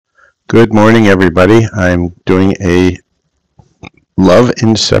Good morning, everybody. I'm doing a love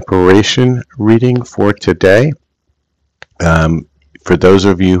and separation reading for today. For those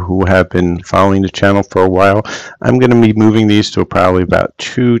of you who have been following the channel for a while, I'm going to be moving these to probably about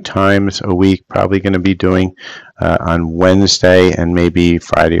 2 times a week. Probably going to be doing on Wednesday and maybe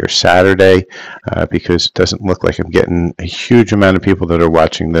Friday or Saturday because it doesn't look like I'm getting a huge amount of people that are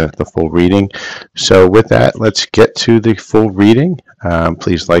watching the full reading. So with that, let's get to the full reading.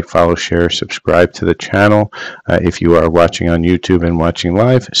 Please like, follow, share, subscribe to the channel. If you are watching on YouTube and watching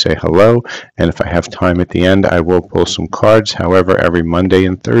live, say hello. And if I have time at the end, I will pull some cards. However, every Monday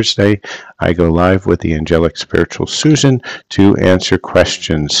and Thursday, I go live with the angelic spiritual Susan to answer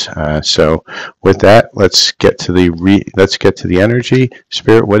questions. So with that, let's get to the energy.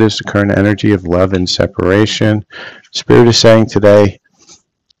 Spirit, what is the current energy of love and separation? Spirit is saying today,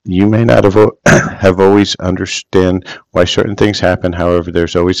 you may not have always understand why certain things happen. However,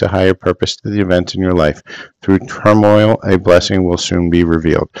 there's always a higher purpose to the event in your life. Through turmoil, a blessing will soon be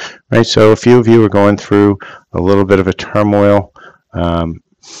revealed. Right. So a few of you are going through a little bit of a turmoil,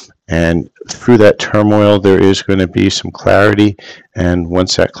 and through that turmoil, there is going to be some clarity. And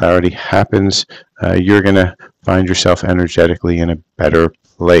once that clarity happens, you're going to find yourself energetically in a better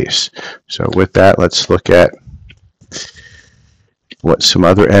place. So with that, let's look at what some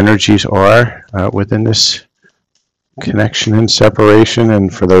other energies are within this connection and separation.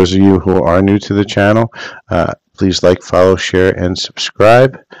 And for those of you who are new to the channel, please like, follow, share, and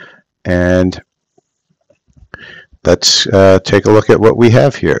subscribe. And let's take a look at what we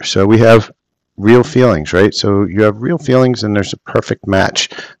have here. So we have real feelings, right? So you have real feelings and there's a perfect match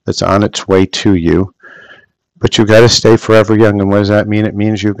that's on its way to you. But you've got to stay forever young. And what does that mean? It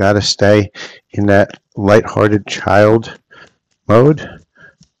means you've got to stay in that lighthearted child mode,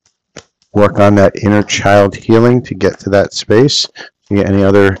 work on that inner child healing to get to that space. Any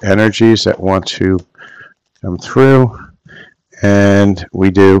other energies that want to come through? And we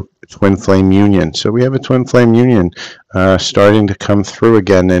do twin flame union. So we have a twin flame union starting to come through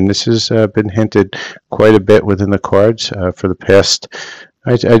again, and this has been hinted quite a bit within the cards for the past,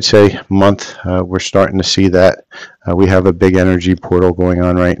 I'd say, month. We're starting to see that. We have a big energy portal going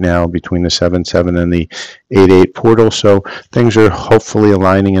on right now between the 7-7 and the 8-8 portal, so things are hopefully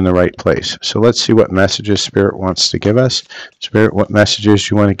aligning in the right place. So let's see what messages Spirit wants to give us. Spirit, what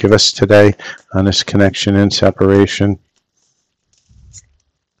messages you want to give us today on this connection and separation?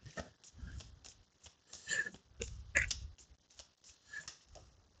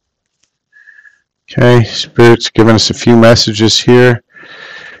 Okay, Spirit's giving us a few messages here.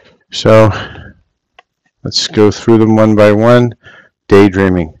 So let's go through them one by one.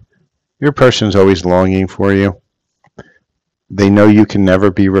 Daydreaming. Your person's always longing for you. They know you can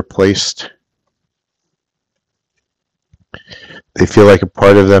never be replaced. They feel like a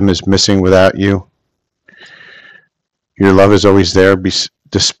part of them is missing without you. Your love is always there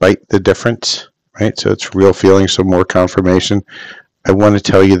despite the difference, right? So it's real feelings, so more confirmation. I want to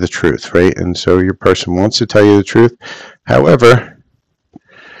tell you the truth, right? And so your person wants to tell you the truth. However,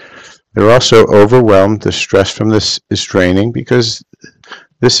 they're also overwhelmed. The stress from this is draining because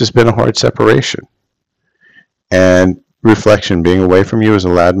this has been a hard separation. And reflection, being away from you, has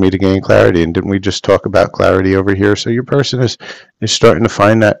allowed me to gain clarity. And didn't we just talk about clarity over here? So your person is starting to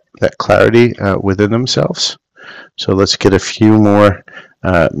find that clarity within themselves. So let's get a few more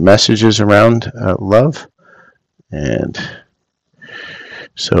messages around love. And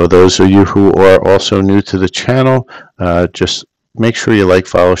so those of you who are also new to the channel, just make sure you like,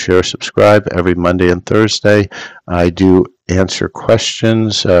 follow, share, subscribe. Every Monday and Thursday, I do answer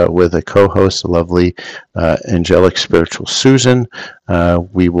questions with a co-host, the lovely angelic spiritual Susan.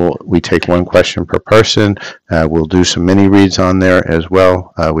 We take one question per person. We'll do some mini reads on there as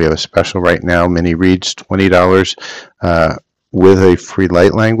well. We have a special right now, mini reads, $20 with a free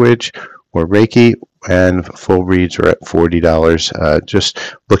light language or Reiki, and full reads are at $40. Just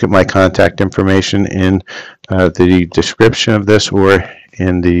look at my contact information in the description of this or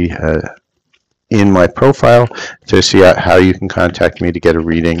in my profile to see how you can contact me to get a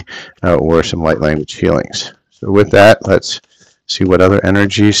reading or some light language healings. So with that, let's see what other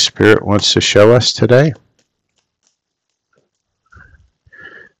energies Spirit wants to show us today.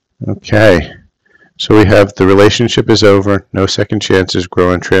 Okay. So we have the relationship is over, no second chances,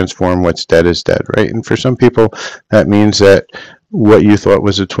 grow and transform, what's dead is dead, right? And for some people, that means that what you thought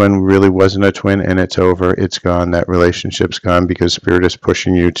was a twin really wasn't a twin, and it's over, it's gone, that relationship's gone because Spirit is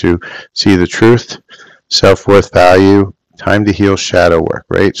pushing you to see the truth, self-worth, value, time to heal, shadow work,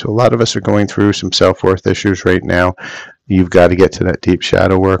 right? So a lot of us are going through some self-worth issues right now. You've got to get to that deep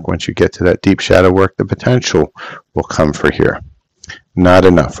shadow work. Once you get to that deep shadow work, the potential will come for here. not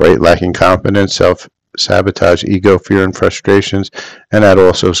enough, right? Lacking confidence, self-sabotage, ego, fear, and frustrations. And that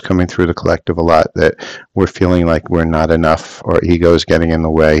also is coming through the collective a lot, that we're feeling like we're not enough. Our ego is getting in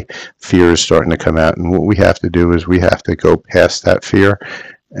the way. Fear is starting to come out. And what we have to do is we have to go past that fear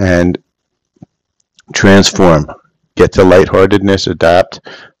and transform. Get to lightheartedness, adapt,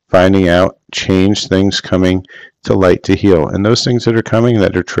 finding out, change things, coming to light to heal. And those things that are coming,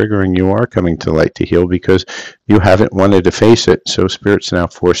 that are triggering you, are coming to light to heal because you haven't wanted to face it. So Spirit's now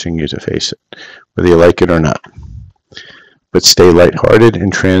forcing you to face it, whether you like it or not. But stay lighthearted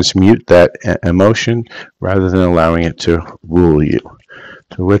and transmute that emotion rather than allowing it to rule you.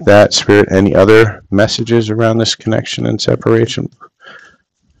 So with that, Spirit, any other messages around this connection and separation?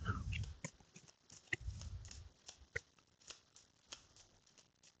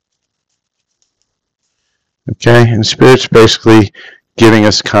 Okay, and Spirit's basically giving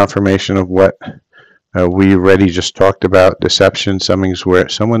us confirmation of what we already just talked about: deception. Someone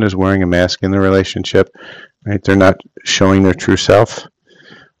is wearing a mask in the relationship, right? They're not showing their true self.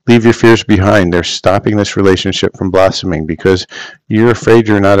 Leave your fears behind. They're stopping this relationship from blossoming because you're afraid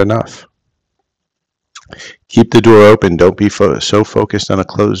you're not enough. Keep the door open. Don't be so focused on a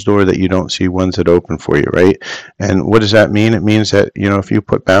closed door that you don't see ones that open for you, right? And what does that mean? It means that, if you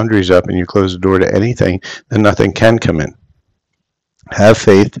put boundaries up and you close the door to anything, then nothing can come in. Have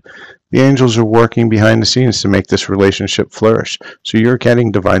faith. The angels are working behind the scenes to make this relationship flourish. So you're getting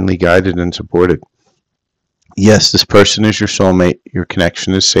divinely guided and supported. Yes, this person is your soulmate. Your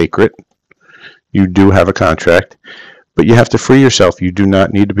connection is sacred. You do have a contract. But you have to free yourself. You do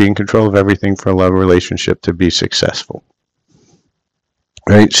not need to be in control of everything for a love relationship to be successful.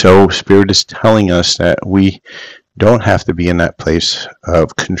 Right? So Spirit is telling us that we don't have to be in that place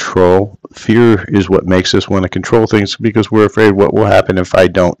of control. Fear is what makes us want to control things because we're afraid what will happen if I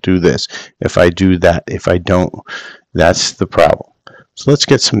don't do this, if I do that, if I don't. That's the problem. So let's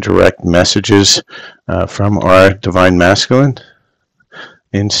get some direct messages from our Divine Masculine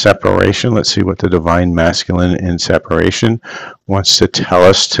in separation. Let's see what the Divine Masculine in separation wants to tell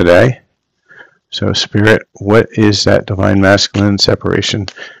us today. So Spirit, what is that Divine Masculine separation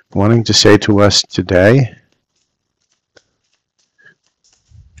wanting to say to us today?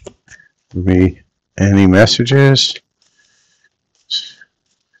 Give me any messages.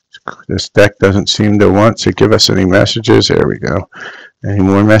 This deck doesn't seem to want to give us any messages. There we go. Any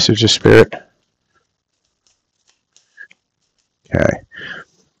more messages, Spirit? Okay.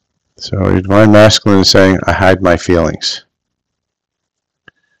 So your Divine Masculine is saying, I hide my feelings.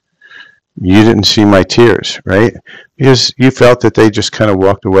 You didn't see my tears, right? Because you felt that they just kind of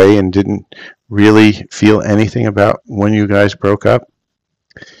walked away and didn't really feel anything about when you guys broke up.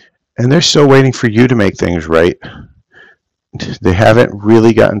 And they're still waiting for you to make things right. They haven't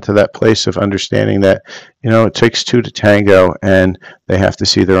really gotten to that place of understanding that, it takes two to tango and they have to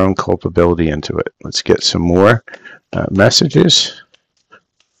see their own culpability into it. Let's get some more messages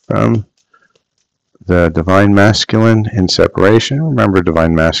from the Divine Masculine in separation. Remember,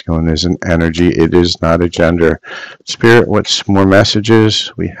 Divine Masculine is an energy. It is not a gender. Spirit, what's more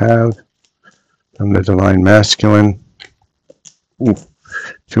messages we have from the Divine Masculine? Ooh,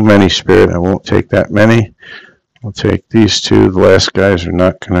 too many, Spirit. I won't take that many. I'll take these two. The last guys are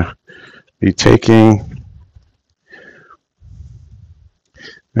not going to be taking.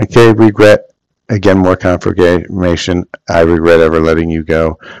 Okay, regret. Again, more confirmation. I regret ever letting you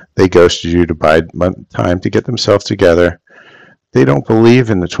go. They ghosted you to buy time to get themselves together. They don't believe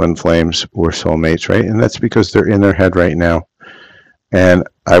in the twin flames or soulmates, right? And that's because they're in their head right now. And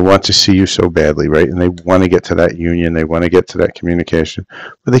I want to see you so badly, right? And they want to get to that union. They want to get to that communication.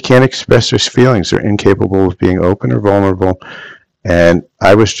 But they can't express their feelings. They're incapable of being open or vulnerable. And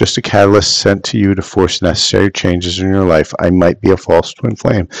I was just a catalyst sent to you to force necessary changes in your life. I might be a false twin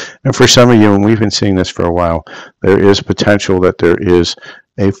flame. And for some of you, and we've been seeing this for a while, there is potential that there is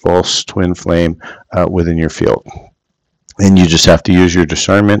a false twin flame within your field. And you just have to use your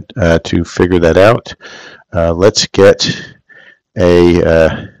discernment to figure that out. Let's get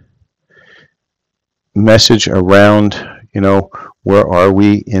a message around, where are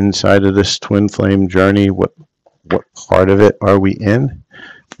we inside of this twin flame journey? What part of it are we in?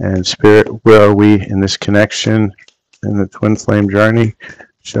 And Spirit, where are we in this connection in the twin flame journey?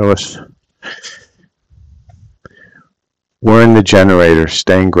 Show us. We're in the generator,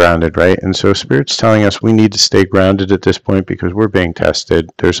 staying grounded, right? And so Spirit's telling us we need to stay grounded at this point because we're being tested.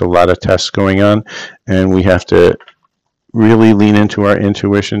 There's a lot of tests going on, and we have to really lean into our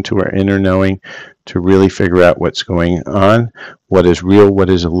intuition, to our inner knowing, to really figure out what's going on, what is real, what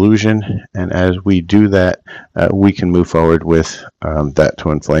is illusion, and as we do that, we can move forward with that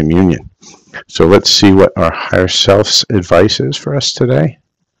twin flame union. So let's see what our higher self's advice is for us today.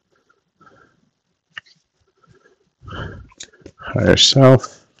 Higher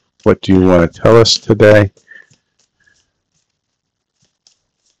self, what do you want to tell us today?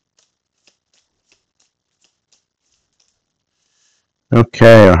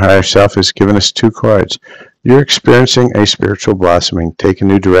 Okay, our higher self has given us 2 cards. You're experiencing a spiritual blossoming. Take a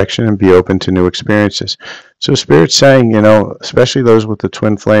new direction and be open to new experiences. So Spirit's saying, especially those with the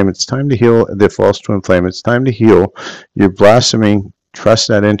twin flame, it's time to heal the false twin flame. It's time to heal. You're blossoming. Trust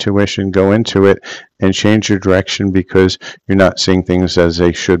that intuition. Go into it and change your direction because you're not seeing things as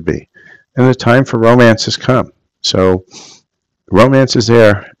they should be. And the time for romance has come. So romance is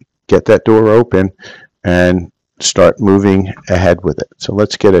there. Get that door open and start moving ahead with it. So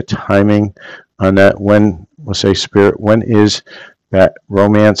let's get a timing on that. When, we'll say, Spirit, when is that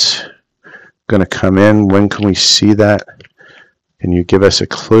romance going to come in? When can we see that? Can you give us a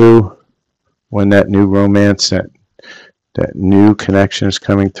clue when that new romance, that new connection is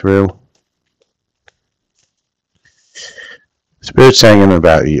coming through? Spirit's saying in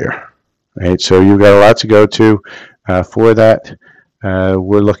about a year, right? So you've got a lot to go to for that.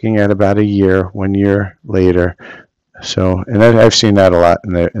 We're looking at about a year, 1 year later. So, and I've seen that a lot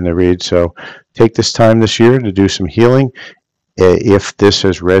in the read. So take this time this year to do some healing. If this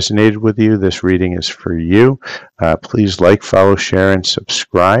has resonated with you, this reading is for you. Please like, follow, share, and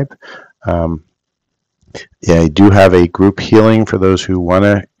subscribe. I do have a group healing for those who want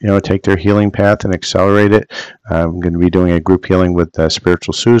to, take their healing path and accelerate it. I'm going to be doing a group healing with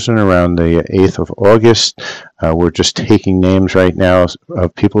Spiritual Susan around the 8th of August. We're just taking names right now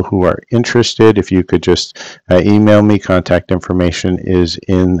of people who are interested. If you could just email me, contact information is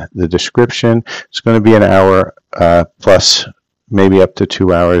in the description. It's going to be an hour plus maybe up to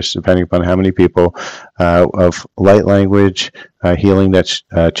 2 hours, depending upon how many people, of light language healing that's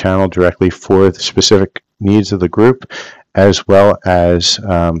channeled directly for the specific needs of the group, as well as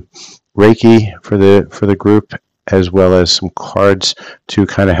Reiki for the group, as well as some cards to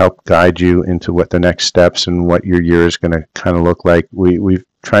kind of help guide you into what the next steps and what your year is going to kind of look like. We've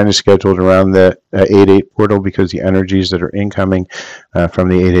trying to schedule it around the 8-8 portal because the energies that are incoming from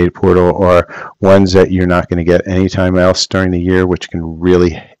the 8-8 portal are ones that you're not going to get anytime else during the year, which can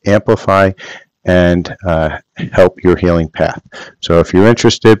really amplify and help your healing path. So if you're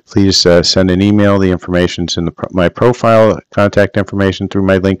interested, please send an email. The information's in my profile, contact information through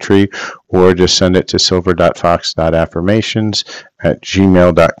my link tree, or just send it to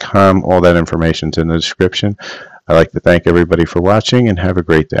silver.fox.affirmations@gmail.com. All that information's in the description. I'd like to thank everybody for watching and have a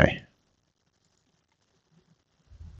great day.